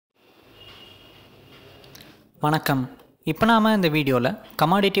வணக்கம். இப்போ நாம இந்த வீடியோவில்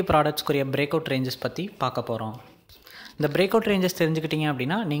கமாடிட்டி ப்ராடக்ட்ஸ்க்குரிய பிரேக் அவுட் ரேஞ்சஸ் பற்றி பார்க்க போகிறோம். இந்த பிரேக் அவுட் ரேஞ்சஸ் தெரிஞ்சுக்கிட்டீங்க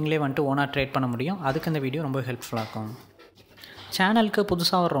அப்படின்னா நீங்களே வந்துட்டு ஓனாக ட்ரேட் பண்ண முடியும். அதுக்கு இந்த வீடியோ ரொம்ப ஹெல்ப்ஃபுல்லாக இருக்கும். சேனலுக்கு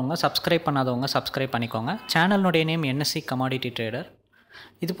புதுசாக வர்றவங்க சப்ஸ்கிரைப் பண்ணாதவங்க சப்ஸ்கிரைப் பண்ணிக்கோங்க. சேனலுடைய நேம் என்எஸ்சி கமாடிட்டி ட்ரேடர்.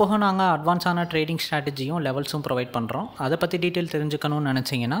 இது போக நாங்கள் அட்வான்ஸான ட்ரேடிங் ஸ்ட்ராட்டஜியும் லெவல்ஸும் ப்ரொவைட் பண்ணுறோம். அதை பற்றி டீட்டெயில் தெரிஞ்சுக்கணும்னு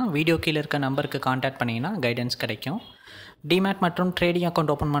நினச்சிங்கன்னா வீடியோ கீழே இருக்க நம்பருக்கு கான்டாக்ட் பண்ணிங்கன்னா கைடன்ஸ் கிடைக்கும். டிமேட் மற்றும் ட்ரேடிங்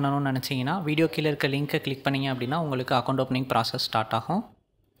அக்கௌண்ட் ஓப்பன் பண்ணணும்னு நினச்சிங்கன்னா வீடியோ கீழே இருக்க லிங்க்கை கிளிக் பண்ணிங்க அப்படின்னா உங்களுக்கு அக்கௌண்ட் ஓப்பனிங் ப்ராசஸ் ஸ்டார்ட் ஆகும்.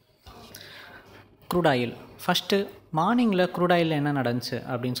 க்ரூட் ஆயில் ஃபஸ்ட்டு மார்னிங்கில் க்ரூட் ஆயில் என்ன நடந்துச்சு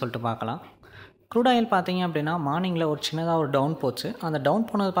அப்படின்னு சொல்லிட்டு பார்க்கலாம். க்ரூட் ஆயில் பார்த்தீங்க அப்படின்னா மார்னிங்கில் ஒரு சின்னதாக ஒரு டவுன் போச்சு. அந்த டவுன்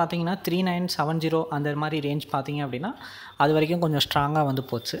போனது பார்த்தீங்கன்னா 3970 அந்த மாதிரி ரேஞ்ச் பார்த்தீங்க அப்படின்னா அது வரைக்கும் கொஞ்சம் ஸ்ட்ராங்காக வந்து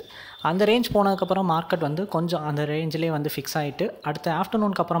போச்சு. அந்த ரேஞ்ச் போனதுக்கப்புறம் மார்க்கெட் வந்து கொஞ்சம் அந்த ரேஞ்சிலே வந்து ஃபிக்ஸ் ஆகிட்டு அடுத்த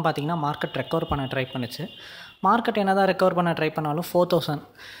ஆஃப்டர்நூனுக்கு அப்புறம் பார்த்தீங்கன்னா மார்க்கெட் ரெக்கவர் பண்ண ட்ரை பண்ணுச்சு. மார்க்கெட் என்ன தான் ரெக்கவர் பண்ண ட்ரை பண்ணாலும்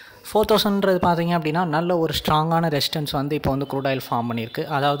 4000 பார்த்தீங்க அப்படின்னா நல்ல ஒரு ஸ்ட்ராங்கான ரெசிஸ்டன்ஸ் வந்து இப்போ வந்து க்ரூட் ஆயில் ஃபார்ம் பண்ணியிருக்கு.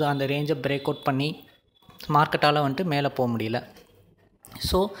 அதாவது அந்த ரேஞ்சை பிரேக் அவுட் பண்ணி மார்க்கெட்டால் வந்துட்டு மேலே போக முடியல.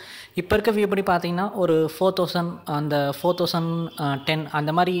 ஸோ இப்போ இருக்க வியூ படி பார்த்தீங்கன்னா ஒரு 4000 அந்த 4010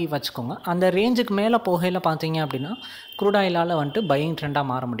 அந்த மாதிரி வச்சுக்கோங்க. அந்த ரேஞ்சுக்கு மேலே போகையில் பார்த்தீங்க அப்படின்னா க்ரூட் ஆயிலால் வந்துட்டு பையிங் ட்ரெண்டாக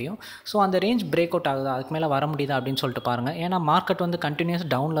மாற முடியும். ஸோ அந்த ரேஞ்ச் பிரேக் அவுட் ஆகுதா, அதுக்கு மேலே வர முடியுதா அப்படின்னு சொல்லிட்டு பாருங்கள். ஏன்னா மார்க்கெட் வந்து கண்டினியூஸ்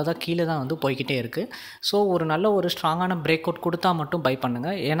டவுனில் தான் கீழே தான் வந்து போய்கிட்டே இருக்குது. ஸோ ஒரு நல்ல ஒரு ஸ்ட்ராங்கான பிரேக் அவுட் கொடுத்தா மட்டும் பை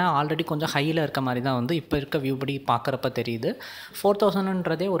பண்ணுங்கள். ஏன்னா ஆல்ரெடி கொஞ்சம் ஹையில் இருக்க மாதிரி தான் வந்து இப்போ இருக்க வியூ படி பார்க்குறப்ப தெரியுது.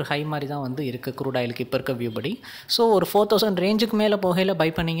 4000ன்றதே ஒரு ஹை மாதிரி தான் வந்து இருக்குது க்ரூட் ஆயிலுக்கு இப்போ இருக்க வியூ படி. ஸோ ஒரு 4000 ரேஞ்சுக்கு மேலே போகையில் பை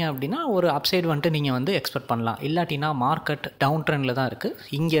பண்ணிங்க அப்படின்னா ஒரு அப்சைடு வந்துட்டு நீங்கள் வந்து எக்ஸ்பெக்ட் பண்ணலாம். இல்லாட்டினா மார்க்கெட் டவுன் ட்ரெண்டில் தான் இருக்குது,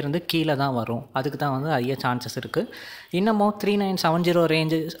 இங்கேருந்து கீழே தான் வரும். அதுக்கு தான் வந்து அதிக சான்சஸ் இருக்குது. இன்னமும் 3970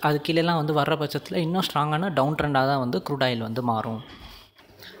 ரேஞ்சு அது கீழெல்லாம் வந்து வர்ற பட்சத்தில் இன்னும் ஸ்ட்ராங்கான டவுன் ட்ரெண்டாக தான் வந்து க்ரூட் ஆயில் வந்து மாறும்.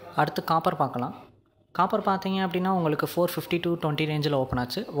 அடுத்து காப்பர் பார்க்கலாம். காப்பர் பார்த்தீங்க அப்படின்னா உங்களுக்கு 450 to 20 ரேஞ்சில் ஓப்பன்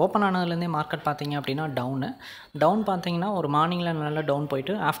ஆச்சு. ஓப்பன் ஆனதுலேருந்தே மார்க்கெட் பார்த்தீங்க அப்படின்னா டவுன் பார்த்தீங்கன்னா ஒரு மார்னிங்கில் நல்லா டவுன்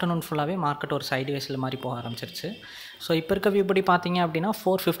போயிட்டு ஆஃப்டர்நூன் ஃபுல்லாகவே மார்க்கெட் ஒரு சைடு வேஸில் மாதிரி போக ஆரம்பிச்சிருச்சு. ஸோ இப்போ இருக்க வியூ படி பார்த்தீங்க அப்படின்னா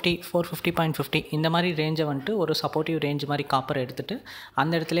 450.50 இந்த மாதிரி ரேஞ்சை வந்துட்டு ஒரு சப்போர்ட்டிவ் ரேஞ்ச் மாதிரி காப்பர் எடுத்துகிட்டு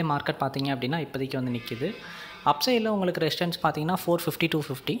அந்த இடத்துல மார்க்கெட் பார்த்தீங்க அப்படின்னா இப்போதைக்கு வந்து நிற்கிது. அப்சைடில் உங்களுக்கு ரெசிஸ்டன்ஸ் பார்த்தீங்கன்னா 450 to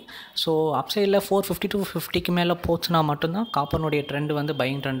 50. ஸோ அப்சைடில் 450 to 50க்கு மேலே போச்சுன்னா மட்டும்தான் காப்பனுடைய ட்ரெண்ட் வந்து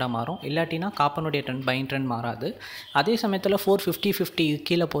பையிங் ட்ரெண்டாக மாறும். இல்லாட்டினா காப்பனுடைய ட்ரெண்ட் பையிங் ட்ரெண்ட் மாறாது. அதே சமயத்தில் 450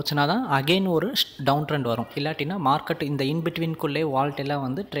 கீழே போச்சுன்னா தான் அகெயின் ஒரு டவுன் ட்ரெண்ட் வரும். இல்லாட்டினா மார்க்கெட் இந்த இன்பிட்வீன்குள்ளே வால்ட்டெல்லாம்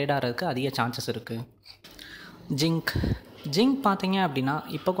வந்து ட்ரேட் ஆகிறதுக்கு அதிக சான்சஸ் இருக்குது. ஜிங்க் பார்த்தீங்க அப்படின்னா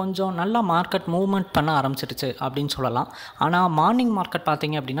இப்போ கொஞ்சம் நல்லா மார்க்கெட் மூவ்மெண்ட் பண்ண ஆரம்பிச்சிருச்சு அப்படின்னு சொல்லலாம். ஆனால் மார்னிங் மார்க்கெட்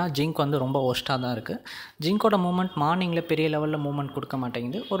பார்த்தீங்க அப்படின்னா ஜிங்க் வந்து ரொம்ப ஒஸ்ட்டாக தான் இருக்குது. ஜிங்கோட மூவ்மெண்ட் மார்னிங்கில் பெரிய லெவலில் மூவ்மெண்ட் கொடுக்க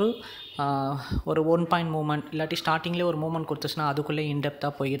மாட்டேங்குது. ஒரு 1 பாயிண்ட் மூவ்மெண்ட் இல்லாட்டி ஸ்டார்டிங்லேயே ஒரு மூவ்மெண்ட் கொடுத்துச்சுன்னா அதுக்குள்ளே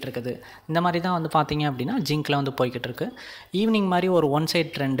இன்டெப்த்தாக போய்கிட்டு இருக்குது. இந்த மாதிரி தான் வந்து பார்த்தீங்க அப்படின்னா ஜிங்க்கில் வந்து போய்கிட்டு இருக்கு. ஈவினிங் மாதிரி ஒரு ஒன்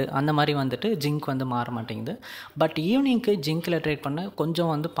சைட் ட்ரெண்டு அந்த மாதிரி வந்துட்டு ஜிங்க் வந்து மாற மாட்டேங்குது. பட் ஈவினிங்க்கு ஜிங்க்கில் ட்ரேட் பண்ண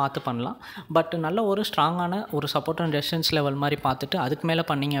கொஞ்சம் வந்து பார்த்து பண்ணலாம். பட் நல்ல ஒரு ஸ்ட்ராங்கான ஒரு சப்போர்ட் அண்ட் ரெசிஸ்டன்ஸ் லெவல் மாதிரி பார்த்துட்டு அதுக்கு மேலே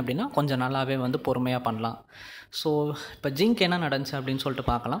பண்ணிங்க அப்படின்னா கொஞ்சம் நல்லாவே வந்து பொறுமையாக பண்ணலாம். ஸோ இப்போ ஜிங்க் என்ன நடந்துச்சு அப்படின்னு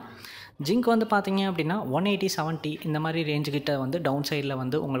சொல்லிட்டு பார்க்கலாம். ஜிங்க் வந்து பார்த்தீங்க அப்படின்னா 180-70 இந்த மாதிரி ரேஞ்சுக்கிட்ட வந்து டவுன் சைடில்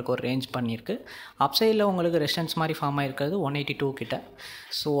வந்து உங்களுக்கு ஒரு ரேஞ்ச் பண்ணியிருக்கு. அப் சைடில் உங்களுக்கு ரெசிஸ்டன்ஸ் மாதிரி ஃபார்ம் ஆகிருக்கிறது 182 கிட்ட.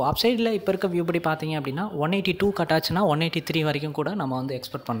 ஸோ அப் சைடில் இப்போ இருக்க வியூ படி பார்த்தீங்க அப்படின்னா 182 கட் ஆச்சுன்னா 183 வரைக்கும் கூட நம்ம வந்து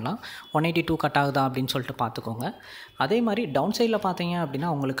எக்ஸ்பெக்ட் பண்ணலாம். 182 கட் ஆகுதா அப்படின்னு சொல்லிட்டு பார்த்துக்கோங்க. அதே மாதிரி டவுன் சைடில் பார்த்தீங்க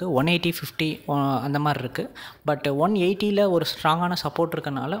அப்படின்னா உங்களுக்கு 180-50 அந்த மாதிரி இருக்குது. பட் 180ல் ஒரு ஸ்ட்ராங்கான சப்போர்ட்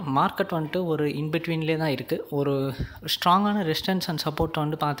இருக்கனால மார்க்கெட் வந்துட்டு ஒரு இன்பிட்வீன்லேயே தான் இருக்குது. ஒரு ஸ்ட்ராங்கான ரெசிஸ்டன்ஸ் அண்ட் சப்போர்ட்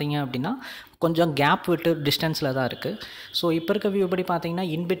வந்து பார்த்தீங்க அப்படின்னா கொஞ்சம் கேப் விட்டு டிஸ்டன்ஸில் தான் இருக்குது. ஸோ இப்போ இருக்க வியூ படி பார்த்தீங்கன்னா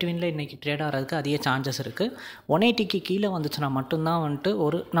இன்பிட்வீனில் இன்றைக்கி ட்ரேட் ஆகிறதுக்கு அதிக சான்சஸ் இருக்குது. 180க்கு கீழே வந்துச்சுன்னா மட்டும்தான் வந்துட்டு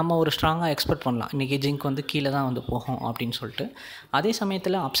நம்ம ஒரு ஸ்ட்ராங்காக எக்ஸ்பெக்ட் பண்ணலாம் இன்றைக்கி ஜிங்க் வந்து கீழே தான் வந்து போகும் அப்படின்னு சொல்லிட்டு. அதே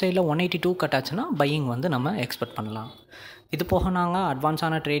சமயத்தில் அப்சைடில் 182 கட் ஆச்சுன்னா பையிங் வந்து நம்ம எக்ஸ்பெக்ட் பண்ணலாம். இது போக நாங்கள்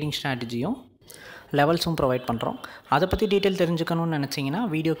அட்வான்ஸான ட்ரேடிங் ஸ்ட்ராட்டஜியும் லெவல்ஸும் ப்ரொவைட் பண்ணுறோம். அதை பற்றி டீட்டெயில் தெரிஞ்சுக்கணும்னு நினச்சிங்கன்னா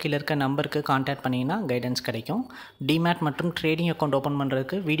வீடியோ கீழே இருக்க நம்பருக்கு கான்டாக்ட் பண்ணிங்கன்னா கைடன்ஸ் கிடைக்கும். டிமேட் மற்றும் ட்ரேடிங் அக்கௌண்ட் ஓப்பன்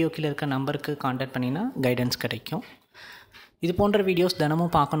பண்ணுறதுக்கு வீடியோ கீழே இருக்க நம்பருக்கு கான்டாக்ட் பண்ணிங்கன்னா கைடன்ஸ் கிடைக்கும். இது போன்ற வீடியோஸ்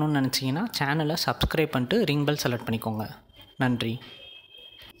தினமும் பார்க்கணுன்னு நினச்சிங்கன்னா சேனலை சப்ஸ்கிரைப் பண்ணிட்டு ரிங் பெல் செலக்ட் பண்ணிக்கோங்க. நன்றி.